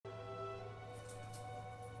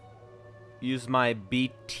Use my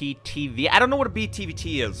BTTV. I don't know what a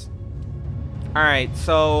BTVT is. Alright,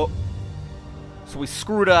 so we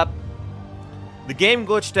screwed up. The game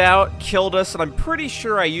glitched out, killed us, and I'm pretty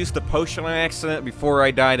sure I used the potion on accident before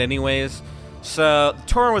I died anyways. So, the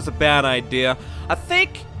tournament was a bad idea. I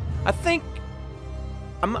think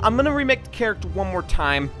I'm gonna remake the character one more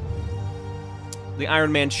time. The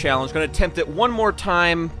Iron Man challenge. Gonna attempt it one more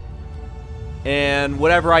time. And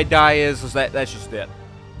whatever I die is that's just it.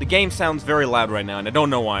 The game sounds very loud right now, and I don't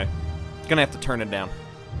know why. Gonna have to turn it down.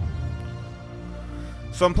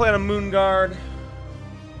 So I'm playing a Moonguard.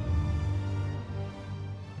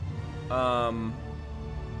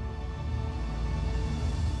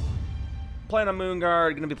 Playing a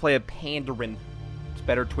Moonguard. Gonna be playing Pandarin. It's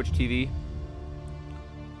better Twitch TV.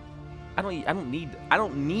 I don't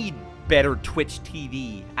need better Twitch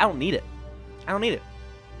TV. I don't need it. I don't need it.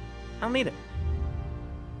 I don't need it.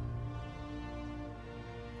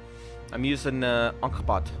 I'm using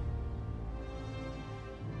Onkbot.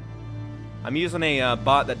 I'm using a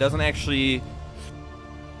bot that doesn't actually...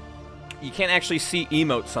 You can't actually see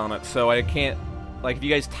emotes on it, so I can't... Like, if you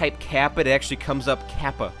guys type Kappa, it actually comes up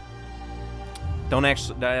Kappa. I don't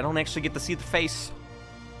actually get to see the face.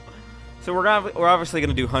 So we're obviously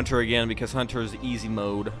gonna do Hunter again because Hunter is easy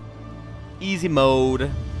mode. Easy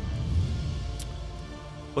mode.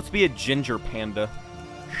 Let's be a ginger panda,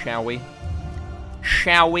 shall we?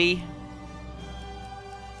 Shall we?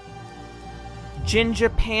 Ginger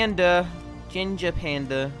panda. Ginger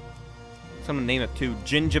panda. Someone name it too.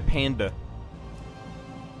 Ginger panda.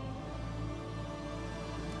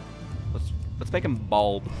 Let's make him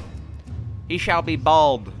bald. He shall be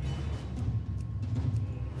bald.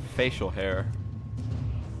 Facial hair.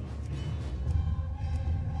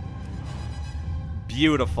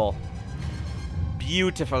 Beautiful.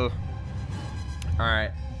 Beautiful.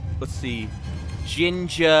 Alright. Let's see.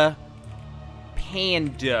 Ginger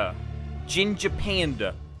panda. Ginger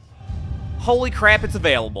panda. Holy crap, it's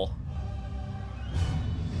available.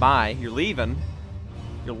 Bye. You're leaving.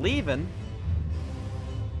 You're leaving.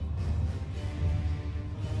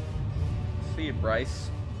 See you, Bryce.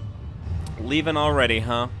 Leaving already,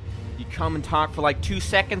 huh? You come and talk for like 2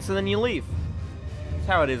 seconds and then you leave. That's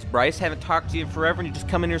how it is, Bryce. Haven't talked to you in forever and you just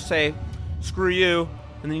come in here and say, screw you,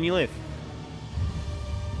 and then you leave.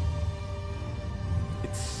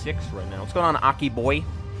 It's 6 right now. What's going on, Aki boy?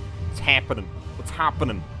 What's happening? What's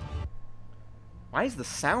happening? Why is the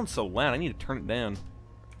sound so loud? I need to turn it down.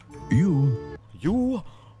 You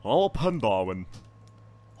are Pandarin.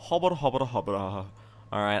 Hubba hubba hubba.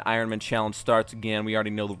 Alright, Iron Man challenge starts again. We already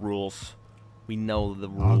know the rules. We know the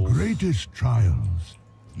rules. Our greatest trials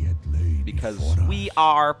yet lay because before we us.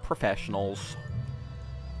 are professionals.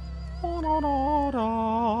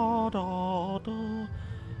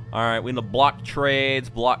 Alright, we need to block trades,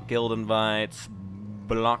 block guild invites,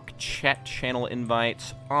 block chat channel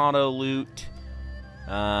invites, auto loot.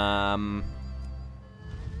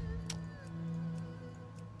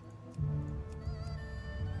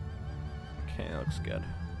 Okay, looks good.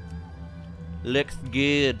 Looks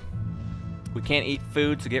good. We can't eat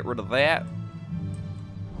food, so get rid of that.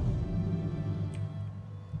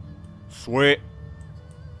 Sweet.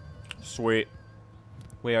 Sweet.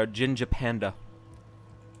 We are Ginger Panda.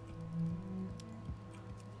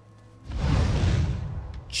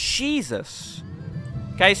 Jesus.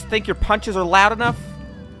 Guys, think your punches are loud enough?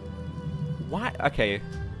 What? Okay.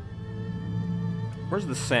 Where's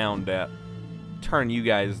the sound at? Turn you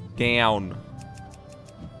guys down.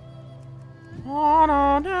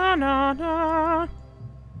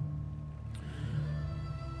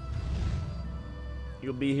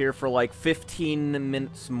 You'll be here for like 15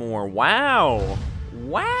 minutes more. Wow.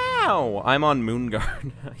 Wow. I'm on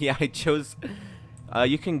Moonguard. Yeah, I chose...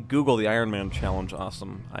 you can Google the Iron Man challenge.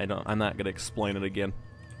 Awesome. I'm not gonna explain it again.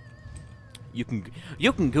 You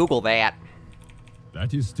can Google that.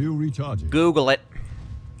 That is still recharging. Google it.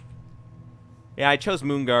 Yeah, I chose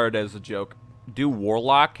Moonguard as a joke. Do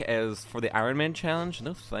Warlock as for the Iron Man challenge?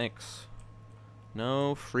 No thanks.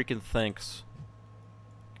 No freaking thanks.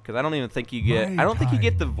 Because I don't even think you get... I don't think you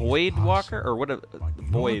get the Void Walker, or what the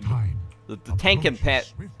Void... The tank and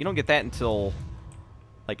pet. You don't get that until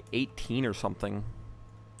like 18 or something.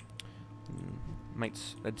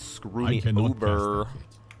 That'd screw me over.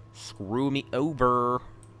 Screw me over.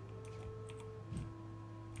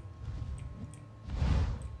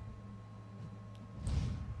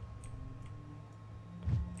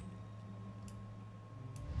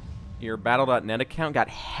 Your Battle.net account got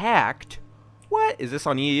hacked? What? Is this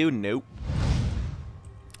on EU? Nope.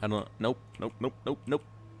 I don't... Nope. Nope. Nope. Nope. Nope.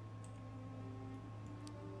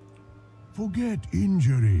 Forget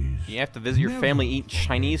injuries. You have to visit your Never family, eat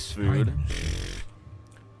Chinese food. kindness.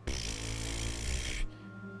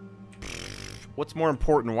 What's more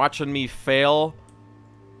important, watching me fail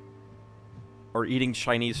or eating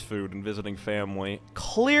Chinese food and visiting family?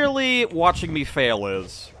 Clearly, watching me fail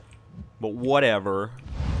is. But whatever.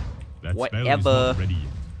 That spell is Whatever. not ready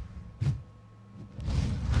yet.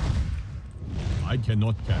 I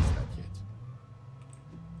cannot cast that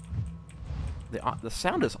yet. The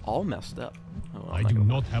sound is all messed up. Oh, I do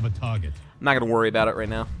not have a target. I'm not gonna worry about it right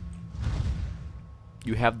now.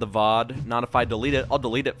 You have the VOD. Not if I delete it. I'll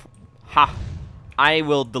delete it. Ha! I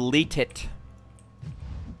will delete it.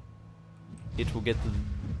 It will get the...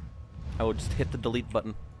 I will just hit the delete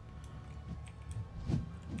button.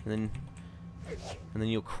 And then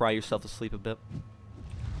you'll cry yourself to sleep a bit.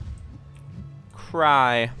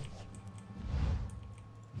 Cry.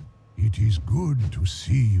 It is good to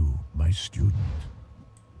see you, my student.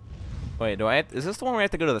 Wait, do I have, is this the one where I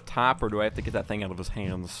have to go to the top, or do I have to get that thing out of his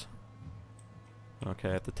hands? Okay,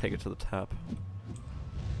 I have to take it to the top.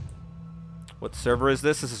 What server is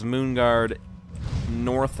this? This is Moonguard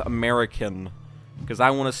North American, because I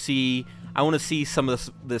want to see some of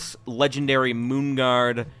this legendary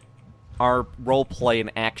Moonguard our roleplay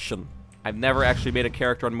in action. I've never actually made a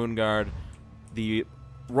character on Moonguard. The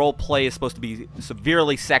roleplay is supposed to be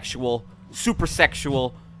severely sexual, super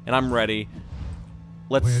sexual, and I'm ready.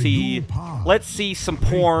 Let's see some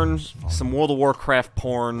porn, some World of Warcraft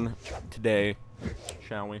porn today,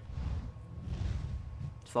 shall we?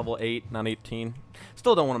 It's level 8, not 18.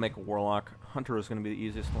 Still don't want to make a Warlock. Hunter is going to be the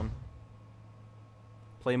easiest one.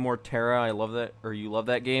 Play more Terra. I love that, or you love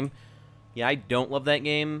that game. Yeah, I don't love that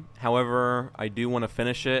game. However, I do want to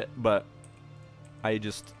finish it, but I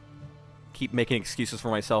just keep making excuses for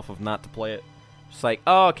myself of not to play it. Just like,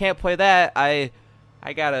 oh, I can't play that. I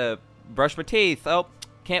gotta brush my teeth. Oh,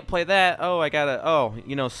 can't play that. Oh, I gotta, oh,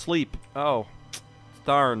 you know, sleep. Oh,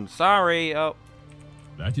 darn. Sorry. Oh.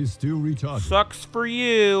 That is still retarded. Sucks for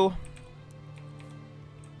you.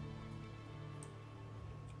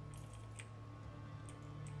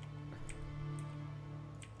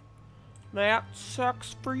 That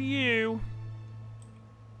sucks for you.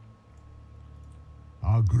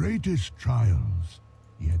 Our greatest trials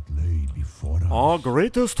yet lay before us. Our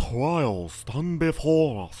greatest trials stand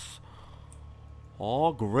before us.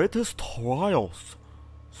 Our greatest trials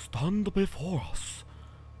stand before us.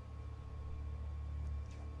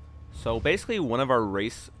 So basically, one of our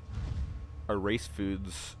race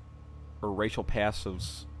foods, or racial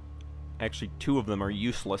passives, actually 2 of them are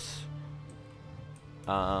useless.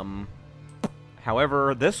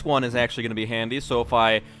 However, this one is actually going to be handy, so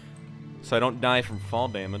I don't die from fall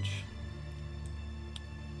damage.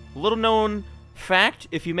 Little known fact,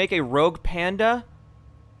 if you make a rogue panda,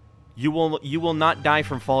 you will not die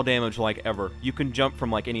from fall damage like ever. You can jump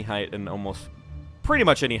from like any height and almost pretty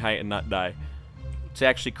much any height and not die. It's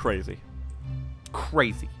actually crazy.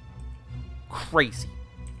 Crazy. Crazy.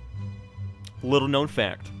 Little known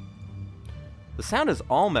fact. The sound is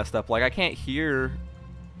all messed up. Like, I can't hear...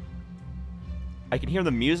 I can hear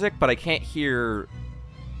the music, but I can't hear...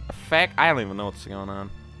 effect. I don't even know what's going on.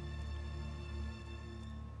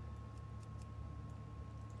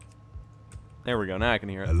 There we go. Now I can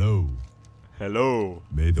hear it. Hello. Hello.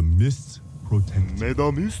 May the mists protect you. May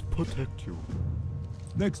the mist protect you.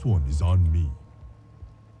 Next one is on me.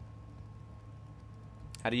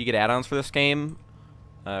 How do you get add-ons for this game?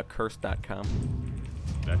 Curse.com.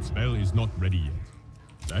 That spell is not ready yet.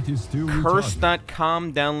 That is still retarded.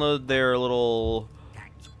 Curse.com, download their little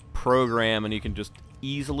program, and you can just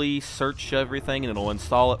easily search everything, and it'll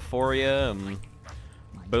install it for you, and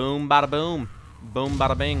boom, bada boom. Boom,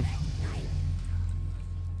 bada bing.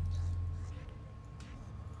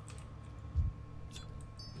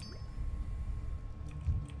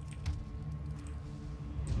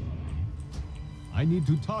 I need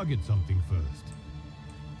to target something first.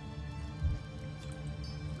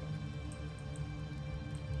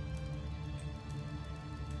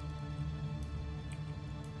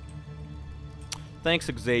 Thanks,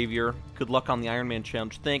 Xavier. Good luck on the Iron Man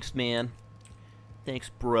challenge. Thanks, man. Thanks,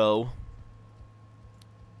 bro.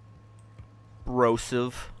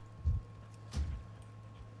 Brosive.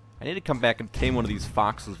 I need to come back and tame one of these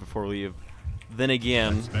foxes before we leave. Then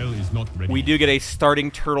again, That spell is not ready. we do get a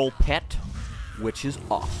starting turtle pet, which is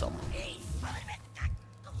awesome.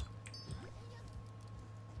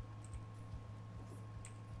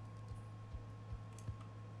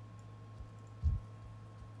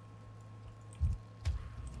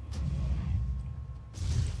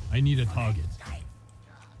 I need a target.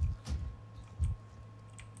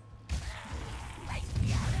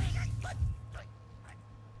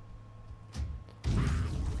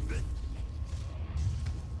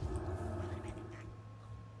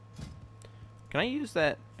 Can I use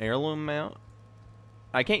that heirloom mount?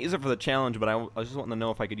 I can't use it for the challenge, but I just want to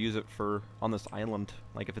know if I could use it for on this island,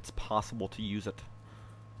 like if it's possible to use it.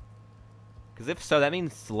 Because if so, that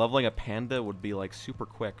means leveling a panda would be like super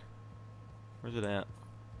quick. Where's it at?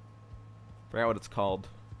 Forgot what it's called.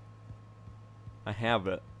 I have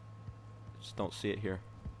it. Just don't see it here.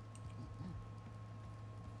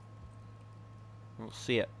 I don't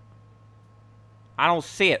see it. I don't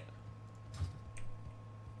see it.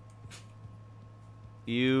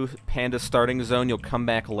 You panda starting zone, you'll come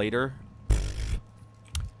back later.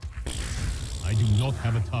 I do not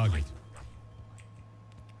have a target.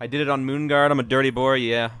 I did it on Moonguard. I'm a dirty boy.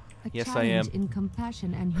 Yeah. Yes, I am. In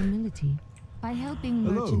compassion and humility. By helping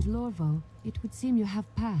Merchant Lorvo, it would seem you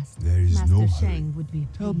have passed. There is Master no Shang hurry. would be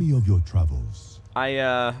Tell pleased. me of your travels.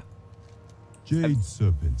 Jade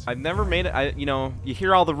Serpent. I've never made it. You know, you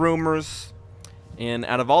hear all the rumors, and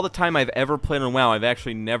out of all the time I've ever played on WoW, I've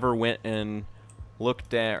actually never went and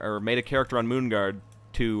looked at or made a character on Moonguard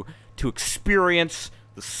to experience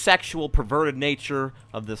the sexual perverted nature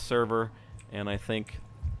of this server, and I think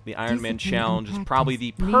the Iron Man challenge is probably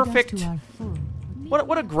the perfect.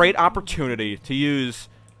 What a great opportunity to use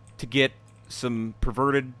to get some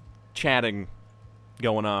perverted chatting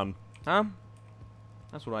going on, huh?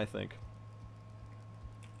 That's what I think.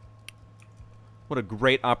 What a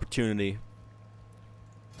great opportunity.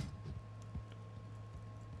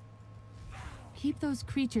 Keep those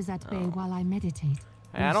creatures at bay while I meditate.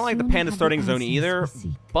 I don't like the panda starting zone either,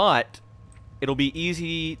 but it'll be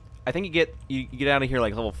easy. I think you get out of here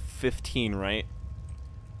like level 15, right?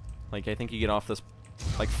 Like I think you get off this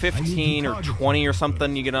like 15 or 20 or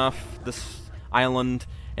something. You get off this island,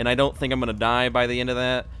 and I don't think I'm gonna die by the end of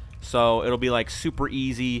that. So it'll be like super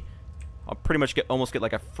easy. I'll pretty much almost get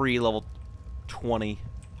like a free level 20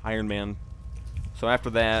 Iron Man. So after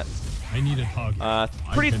that, I need a target.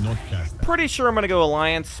 Pretty sure I'm gonna go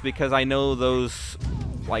Alliance because I know those,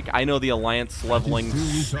 like I know the Alliance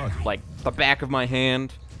levelings like the back of my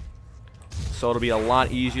hand. So it'll be a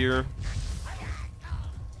lot easier.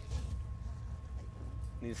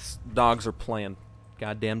 These dogs are playing.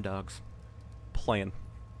 Goddamn dogs. Playing.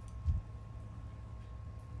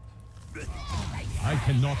 I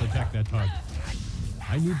cannot attack that target.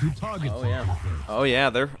 I need to target. Oh yeah. Oh yeah,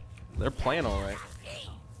 they're playing all right.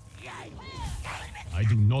 I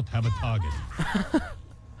do not have a target.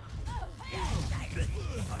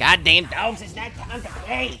 Goddamn dogs, it's not time to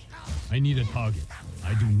play. I need a target.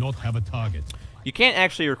 I do not have a target. You can't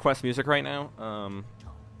actually request music right now.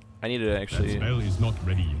 I need to actually is not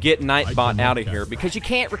ready. Get Nightbot out of here because you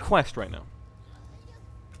can't request right now.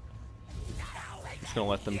 I'm just gonna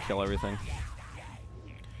let them kill everything.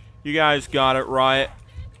 You guys got it right.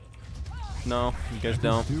 No, you guys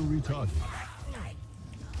don't. What's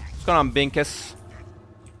going on, Binkus?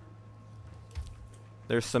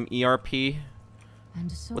 There's some ERP.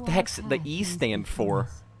 What the heck's the E stand for?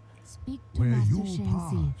 Speak to Master Shang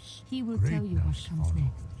Zi. He will tell you what comes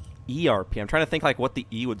next. ERP. I'm trying to think like what the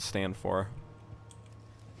E would stand for.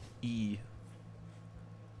 E.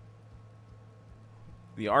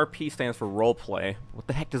 The RP stands for roleplay. What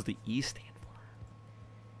the heck does the E stand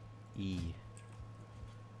for? E.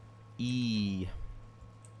 E.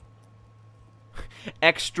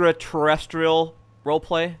 Extraterrestrial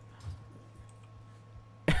roleplay?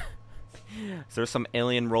 Is there some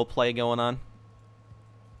alien roleplay going on?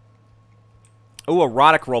 Oh,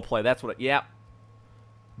 erotic roleplay. That's what it... Yep.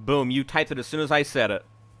 Boom. You typed it as soon as I said it.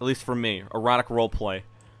 At least for me. Erotic roleplay.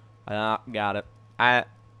 Got it. I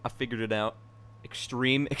figured it out.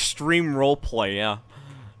 Extreme roleplay, yeah.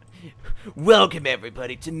 Welcome,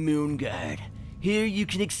 everybody, to Moonguard. Here you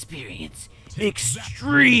can experience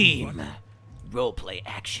extreme roleplay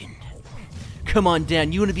action. Come on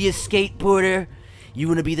down. You want to be a skateboarder? You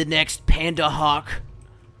want to be the next Panda Hawk?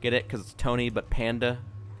 Get it? Because it's Tony, but Panda?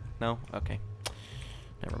 No? Okay.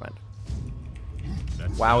 Never mind.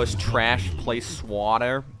 WoW is trash. Play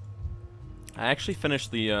Swatter. I actually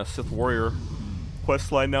finished the Sith Warrior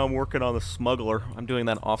questline. Now I'm working on the Smuggler. I'm doing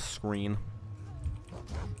that off screen.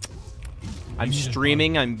 I'm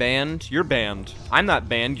streaming. I'm banned. You're banned. I'm not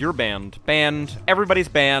banned. You're banned. Banned. Everybody's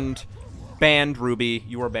banned. Banned, Ruby.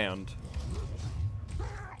 You are banned.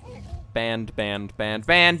 Banned, banned, banned,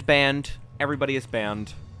 banned, banned. Everybody is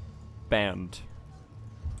banned. Banned.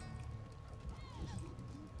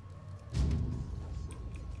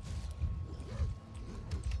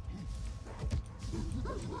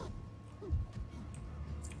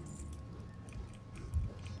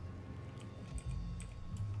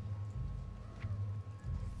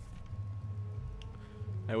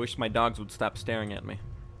 I wish my dogs would stop staring at me.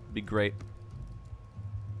 It'd be great.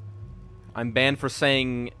 I'm banned for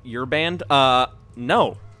saying you're banned?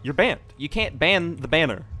 No. You're banned. You can't ban the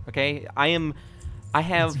banner, okay? I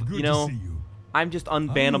have, you know, I'm just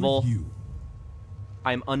unbannable.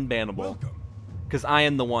 I'm unbannable. Because I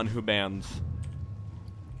am the one who bans.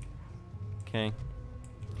 Okay?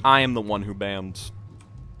 I am the one who bans.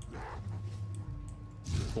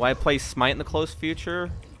 Will I play Smite in the close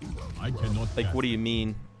future? I cannot. Like, what do you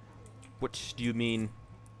mean? Which do you mean?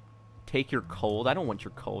 Take your cold? I don't want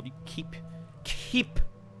your cold. You keep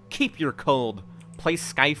your cold. Play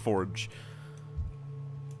Skyforge.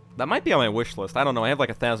 That might be on my wish list. I don't know. I have like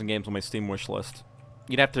 1,000 games on my Steam wish list.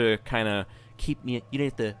 You'd have to kind of keep me. You'd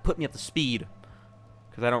have to put me up to speed,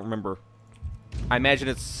 because I don't remember. I imagine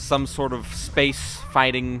it's some sort of space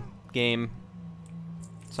fighting game.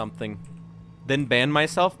 Something. Then ban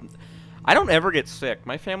myself. I don't ever get sick.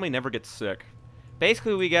 My family never gets sick.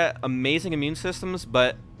 Basically, we got amazing immune systems,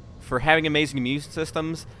 but for having amazing immune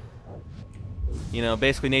systems, you know,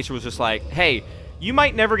 basically nature was just like, hey, you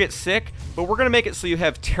might never get sick, but we're going to make it so you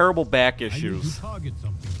have terrible back issues.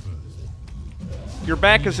 Your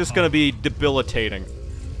back is just going to be debilitating.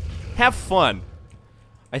 Have fun.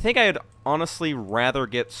 I think I'd honestly rather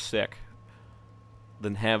get sick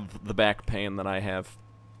than have the back pain that I have.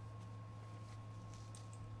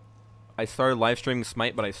 I started live streaming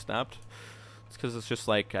Smite, but I stopped. It's because it's just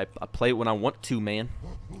like I play it when I want to, man.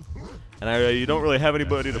 And you don't really have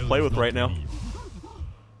anybody to play with right now.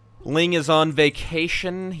 Ling is on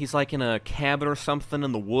vacation. He's like in a cabin or something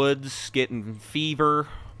in the woods, getting fever.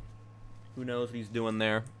 Who knows what he's doing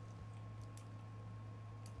there?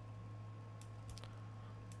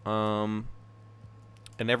 And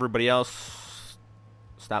everybody else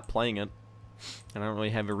stopped playing it. And I don't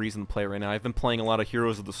really have a reason to play it right now. I've been playing a lot of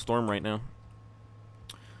Heroes of the Storm right now.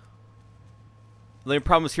 The only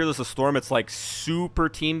problem is Heroes of the Storm, it's like super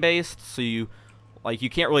team-based, so you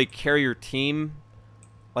can't really carry your team.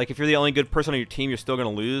 Like, if you're the only good person on your team, you're still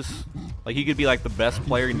going to lose. Like, you could be like the best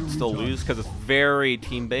player and still lose, because it's very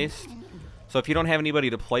team-based. So if you don't have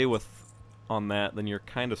anybody to play with on that, then you're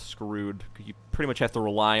kind of screwed. You pretty much have to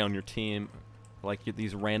rely on your team, like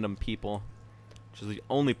these random people. Which is the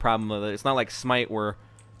only problem with it. It's not like Smite where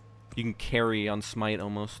you can carry on Smite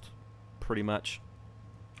almost. Pretty much.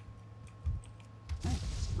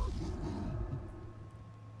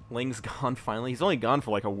 Ling's gone finally. He's only gone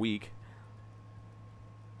for like a week.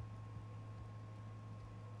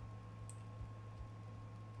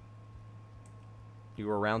 You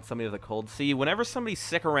were around somebody with a cold. See, whenever somebody's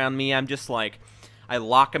sick around me, I'm just like, I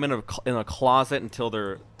lock them in a closet until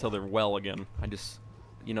they're well again. I just...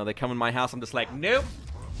 You know, they come in my house, I'm just like, nope.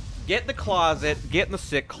 Get in the closet, get in the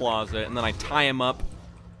sick closet, and then I tie them up,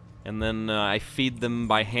 and then I feed them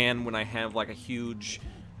by hand when I have like a huge,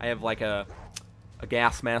 I have like a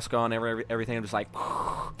gas mask on, everything. I'm just like, The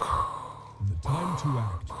time to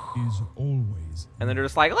act is always. And then they're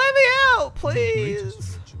just like, let me out,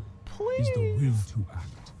 please, please. Is the will to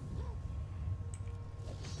act.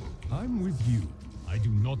 I'm with you. I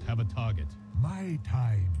do not have a target. My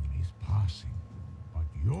time is passing.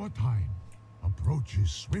 Your time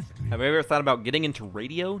approaches swiftly. Have you ever thought about getting into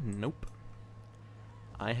radio? Nope.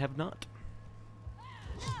 I have not.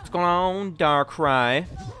 What's going on, Darkrai?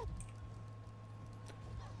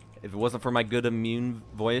 If it wasn't for my good immune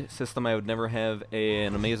voice system, I would never have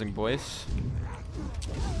an amazing voice.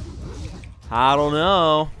 I don't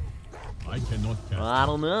know. I cannot cast. I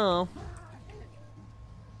don't know.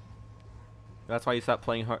 That's why you stopped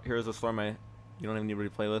playing Heroes of the Storm. You don't have anybody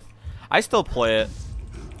to play with. I still play it.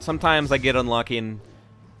 Sometimes I get unlucky and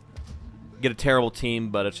get a terrible team,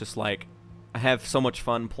 but it's just like I have so much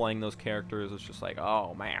fun playing those characters. It's just like,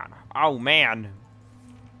 oh man, oh man.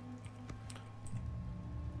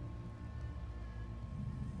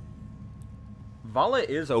 Vala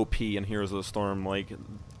is OP in Heroes of the Storm. Like,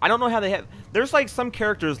 I don't know how they have. There's like some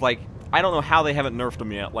characters like I don't know how they haven't nerfed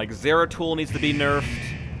them yet. Like Zeratul needs to be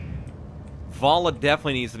nerfed. Vala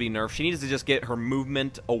definitely needs to be nerfed. She needs to just get her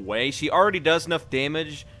movement away. She already does enough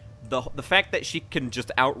damage. The fact that she can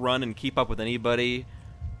just outrun and keep up with anybody,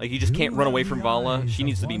 like you just can't run away from Vala. She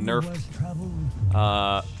needs to be nerfed.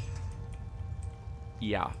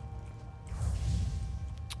 Yeah.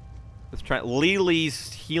 Let's try.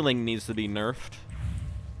 Lily's healing needs to be nerfed.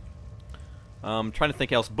 Trying to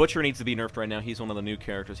think else. Butcher needs to be nerfed right now. He's one of the new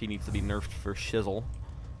characters. He needs to be nerfed for shizzle.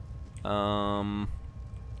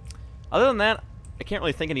 Other than that, I can't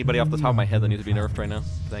really think of anybody off the top of my head that needs to be nerfed right now in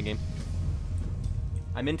that game.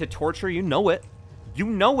 I'm into torture, you know it. You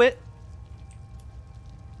know it.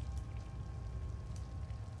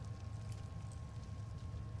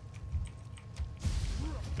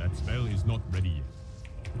 That spell is not ready yet.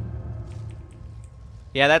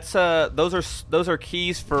 Yeah, that's those are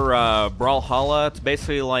keys for Brawlhalla. It's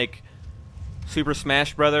basically like Super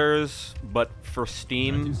Smash Brothers, but for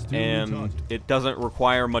Steam, and it doesn't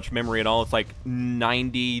require much memory at all. It's like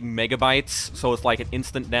 90 megabytes, so it's like an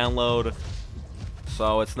instant download.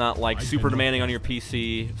 So it's not like super demanding on your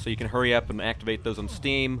PC, so you can hurry up and activate those on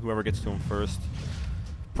Steam, whoever gets to them first.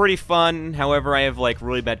 Pretty fun. However, I have like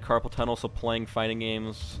really bad carpal tunnel, so playing fighting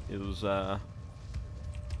games is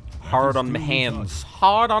hard on my hands.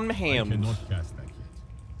 Hard on my hands. I cannot cast that yet.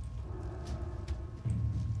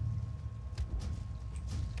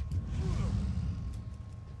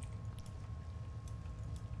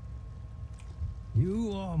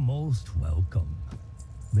 You are most welcome.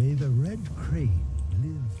 May the red crane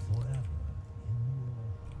live forever in your heart.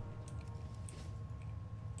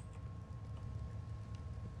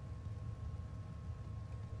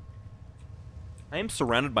 I am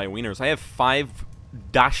surrounded by wieners. I have 5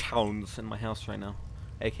 dachshunds in my house right now,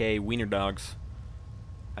 aka wiener dogs.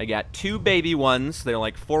 I got 2 baby ones. They're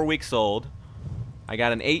like 4 weeks old. I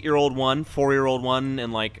got an 8-year-old one, 4-year-old one,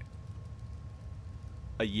 and like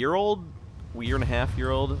a year and a half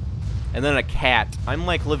year old, and then a cat. I'm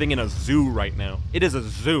like living in a zoo right now. It is a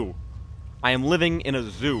zoo. I am living in a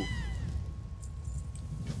zoo.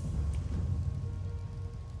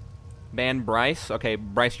 Ban Bryce? Okay,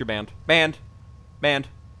 Bryce, you're banned. Banned. Banned.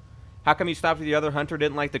 How come you stopped with the other hunter?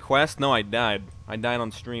 Didn't like the quest? No, I died. I died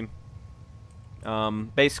on stream.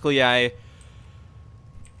 Basically, I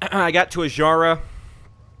got to Ajara.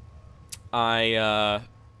 I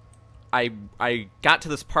got to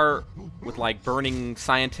this part with like burning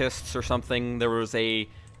scientists or something. There was an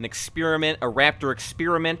experiment, a raptor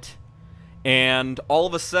experiment, and all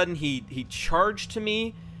of a sudden he charged to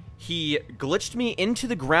me. He glitched me into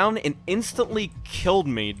the ground and instantly killed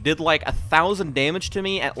me. Did like 1,000 damage to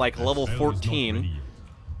me at like level 14.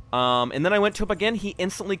 And then I went to him again. He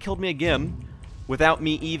instantly killed me again without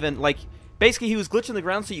me even like. Basically, he was glitching the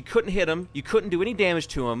ground so you couldn't hit him, you couldn't do any damage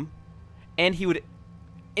to him, and he would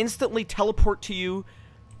instantly teleport to you,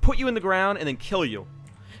 put you in the ground, and then kill you.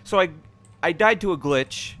 So I died to a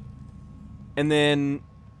glitch, and then,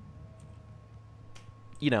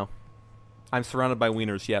 you know, I'm surrounded by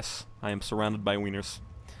wieners. Yes, I am surrounded by wieners.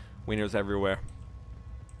 Wieners everywhere.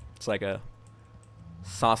 It's like a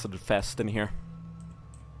sausage fest in here.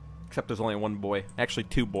 Except there's only one boy. Actually,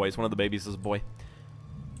 2 boys. One of the babies is a boy.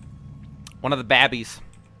 One of the babbies.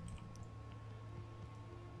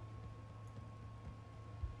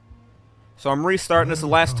 So I'm restarting this the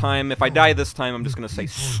last time. If I die this time, I'm just going to say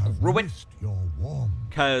screw it.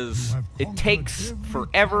 Because it takes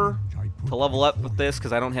forever to level up with this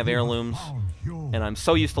because I don't have heirlooms. And I'm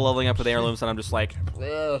so used to leveling up with heirlooms that I'm just like,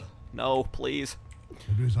 ugh, no, please.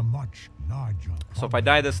 So if I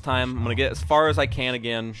die this time, I'm going to get as far as I can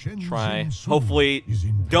again. Try. Hopefully,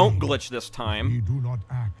 don't glitch this time.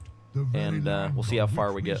 And we'll see how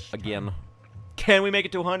far we get again. Can we make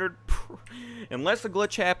it to 100? Unless a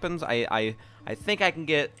glitch happens, I think I can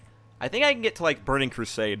get to like Burning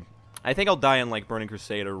Crusade. I think I'll die in like Burning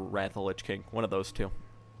Crusade or Wrath of the Lich King. One of those 2.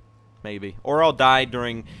 Maybe. Or I'll die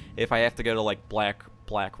during if I have to go to like Black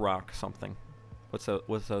Rock something. What's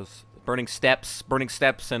those? Burning Steps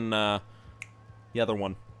and the other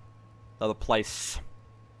one. The other place.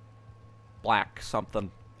 Black something.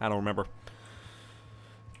 I don't remember.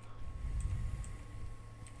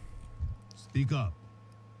 Speak up.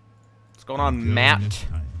 What's going on, Matt?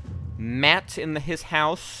 Matt in his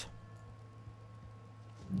house.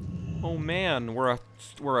 Oh man, we're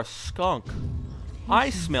a skunk. I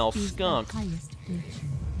smell skunk.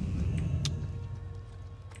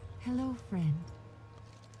 Hello, friend.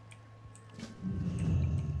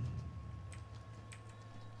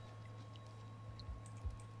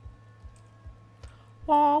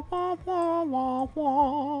 Wah wah wah wah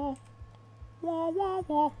wah. Wah wah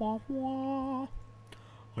wah wah wah.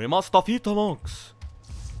 We must defeat the monks.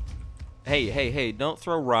 Hey, don't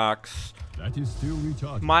throw rocks. That is still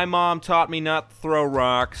recharging. My mom taught me not to throw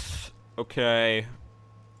rocks. Okay.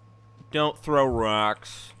 Don't throw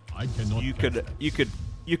rocks. I cannot.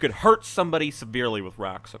 You could hurt somebody severely with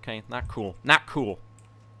rocks, okay? Not cool. Not cool.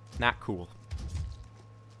 Not cool.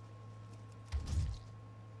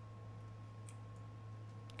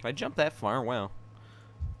 Can I jump that far? Wow.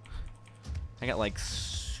 I got like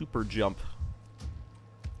super jump.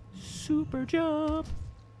 Super jump.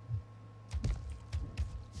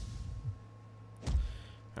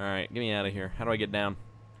 Alright, get me out of here. How do I get down?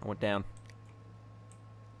 I went down.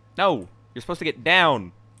 No! You're supposed to get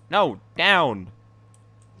down! No! Down!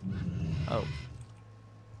 Oh.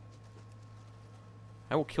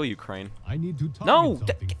 I will kill you, Crane. I need to target No!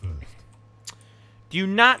 something first. Do you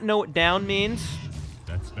not know what down means?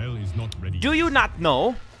 Hell is not ready. Do you not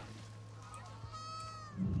know?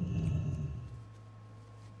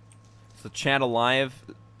 Is the chat alive?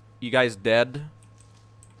 You guys dead?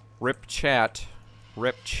 Rip chat.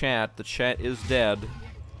 Rip chat. The chat is dead.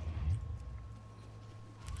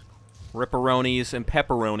 Ripperonis and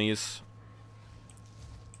pepperonis.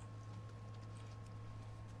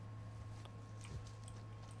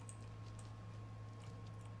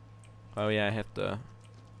 Oh yeah,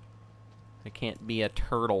 I can't be a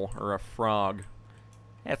turtle or a frog.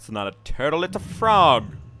 That's not a turtle, it's a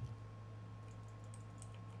frog.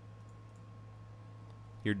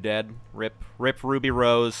 You're dead. Rip. Rip Ruby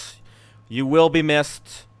Rose. You will be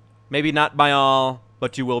missed. Maybe not by all,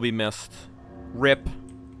 but you will be missed. Rip.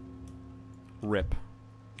 Rip.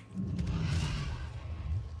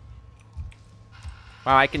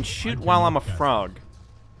 Wow, I can shoot while I'm a frog.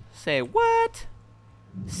 Say what?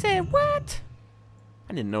 Say what?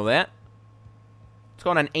 I didn't know that. What's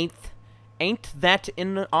going on? Ain't that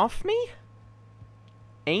in off me?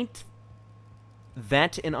 Ain't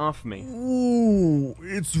that in off me? Ooh,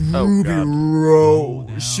 it's Oh, Ruby God.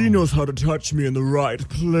 Rose. She knows how to touch me in the right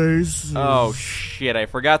place. Oh shit, I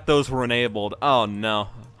forgot those were enabled. Oh no.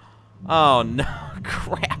 Oh no.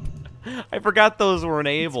 Crap. I forgot those were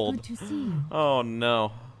enabled. It's good to see you. Oh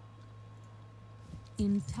no.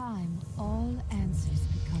 In time, all answers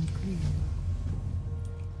become clear.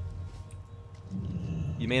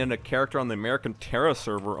 You made it a character on the American Terra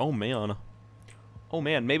server. Oh man. Oh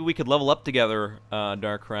man, maybe we could level up together,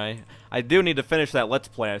 Darkrai. I do need to finish that Let's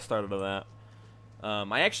Play I started of that.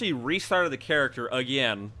 I actually restarted the character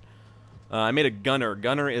again. I made a Gunner.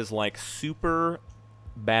 Gunner is like super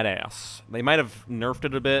badass. They might have nerfed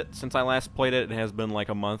it a bit since I last played it. It has been like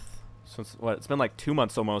a month since, what? It's been like 2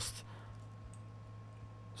 months almost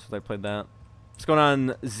since I played that. What's going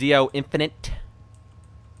on, Zeo Infinite?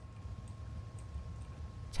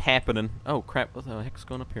 It's happening. Oh crap! What the heck's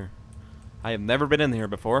going up here? I have never been in here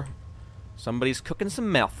before. Somebody's cooking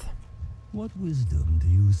some meth. What wisdom do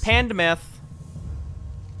you seek? Panned meth.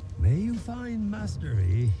 May you find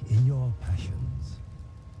mastery in your passions.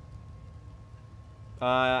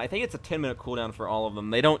 I think it's a 10-minute cooldown for all of them.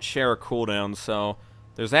 They don't share a cooldown, so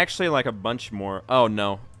there's actually like a bunch more. Oh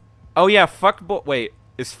no. Oh yeah, fuckboy. Wait,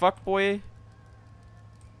 is fuckboy?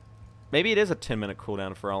 Maybe it is a 10-minute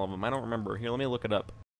cooldown for all of them. I don't remember. Here, let me look it up.